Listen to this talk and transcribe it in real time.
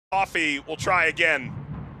Coffee will try again.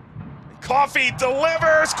 Coffee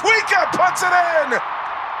delivers. Kuikka puts it in.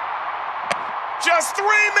 Just 3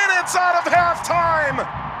 minutes out of halftime.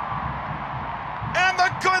 And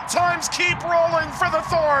the good times keep rolling for the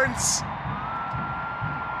Thorns.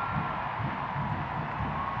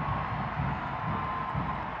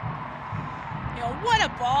 What a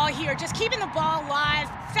ball here. Just keeping the ball alive,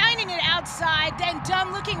 finding it outside, then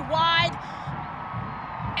Dunn looking wide.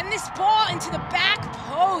 And this ball into the back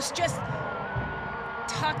post, just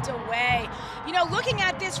tucked away. Looking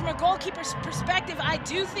at this from a goalkeeper's perspective, I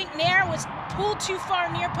do think Nair was pulled too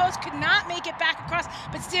far near post, could not make it back across,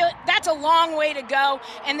 but still, that's a long way to go,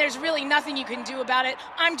 and there's really nothing you can do about it.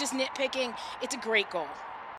 I'm just nitpicking. It's a great goal.